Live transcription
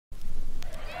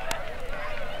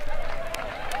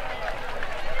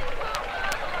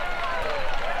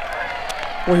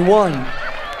We won.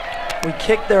 We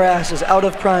kicked their asses out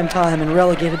of prime time and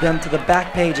relegated them to the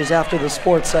back pages after the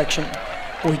sports section.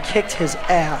 We kicked his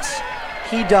ass.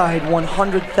 He died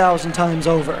 100,000 times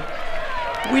over.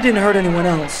 We didn't hurt anyone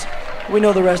else. We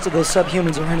know the rest of those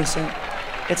subhumans are innocent.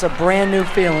 It's a brand new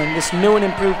feeling, this new and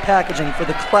improved packaging for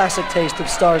the classic taste of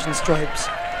Stars and Stripes.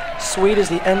 Sweet as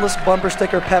the endless bumper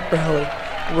sticker pep rally.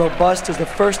 Robust as the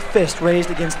first fist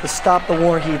raised against the Stop the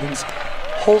War heathens.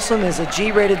 Wholesome as a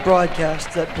G-rated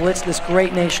broadcast that blitzed this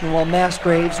great nation while mass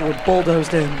graves were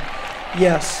bulldozed in.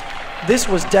 Yes, this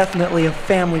was definitely a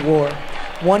family war.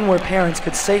 One where parents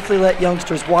could safely let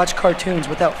youngsters watch cartoons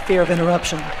without fear of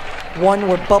interruption. One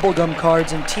where bubblegum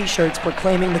cards and t-shirts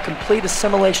proclaiming the complete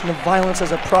assimilation of violence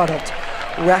as a product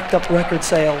racked up record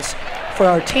sales. For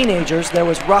our teenagers, there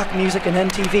was rock music and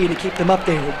MTV to keep them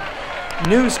updated.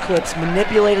 News clips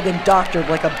manipulated and doctored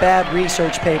like a bad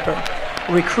research paper.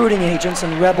 Recruiting agents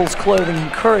in rebels' clothing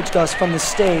encouraged us from the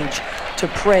stage to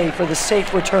pray for the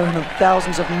safe return of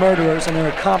thousands of murderers and their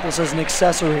accomplices and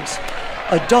accessories.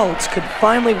 Adults could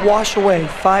finally wash away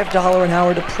 $5 an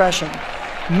hour depression.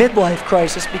 Midlife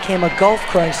crisis became a Gulf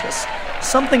crisis.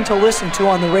 Something to listen to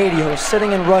on the radio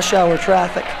sitting in rush hour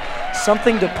traffic.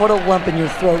 Something to put a lump in your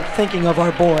throat thinking of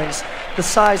our boys. The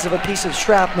size of a piece of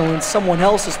shrapnel in someone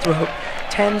else's throat,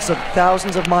 tens of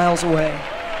thousands of miles away.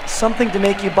 Something to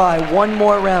make you buy one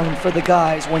more round for the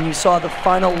guys when you saw the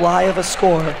final lie of a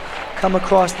score come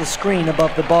across the screen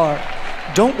above the bar.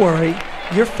 Don't worry,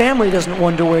 your family doesn't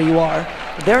wonder where you are.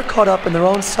 They're caught up in their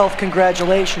own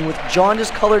self-congratulation with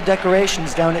jaundice-colored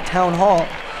decorations down at Town Hall.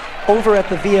 Over at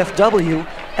the VFW,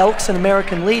 Elks and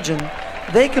American Legion,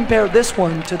 they compared this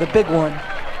one to the big one,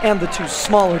 and the two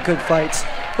smaller good fights,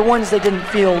 the ones they didn't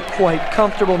feel quite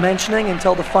comfortable mentioning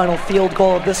until the final field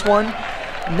goal of this one.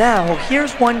 Now,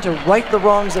 here's one to right the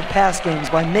wrongs of past games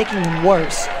by making them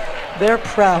worse. They're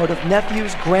proud of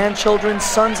nephews, grandchildren,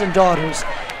 sons, and daughters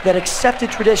that accepted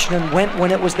tradition and went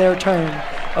when it was their turn.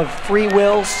 Of free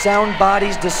will, sound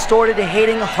bodies, distorted,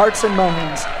 hating hearts and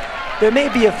minds. There may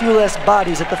be a few less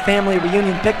bodies at the family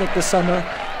reunion picnic this summer,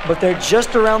 but they're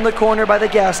just around the corner by the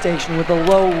gas station with a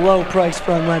low, low price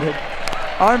for unleaded.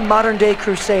 Our modern-day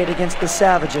crusade against the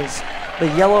savages, the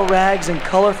yellow rags and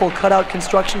colorful cutout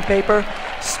construction paper,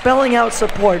 spelling out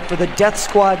support for the Death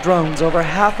Squad drones over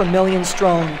 500,000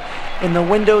 strong in the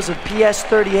windows of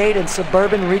PS38 and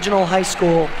suburban regional high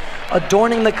school,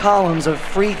 adorning the columns of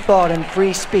free thought and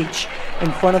free speech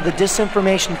in front of the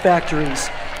disinformation factories,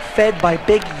 fed by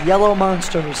big yellow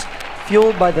monsters,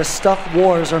 fueled by the stuff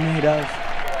wars are made of.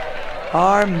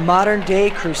 Our modern-day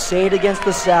crusade against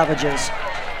the savages,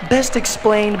 best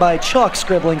explained by chalk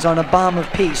scribblings on a bomb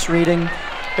of peace reading,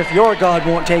 "If your God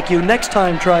won't take you, next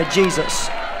time try Jesus."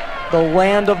 The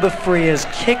land of the free has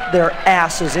kicked their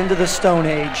asses into the Stone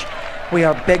Age. We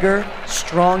are bigger,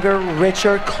 stronger,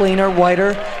 richer, cleaner,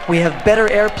 whiter. We have better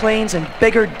airplanes and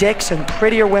bigger dicks and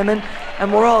prettier women,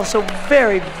 and we're all so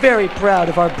very, very proud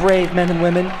of our brave men and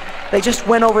women. They just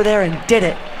went over there and did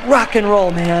it. Rock and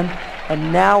roll, man.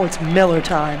 And now it's Miller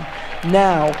time.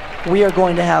 Now we are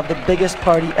going to have the biggest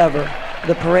party ever.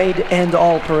 The parade to end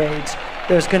all parades.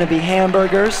 There's going to be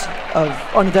hamburgers of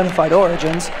unidentified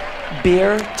origins,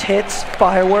 beer, tits,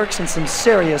 fireworks, and some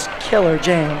serious killer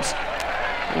jams.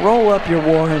 Roll up your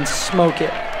war and smoke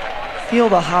it. Feel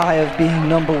the high of being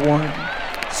number one.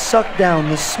 Suck down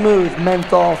the smooth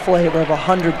menthol flavor of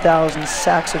 100,000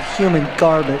 sacks of human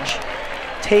garbage.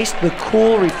 Taste the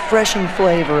cool, refreshing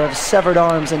flavor of severed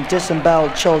arms and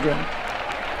disemboweled children.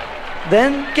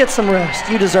 Then get some rest.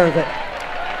 You deserve it.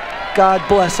 God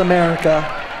bless America.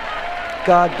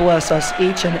 God bless us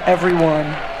each and every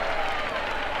one.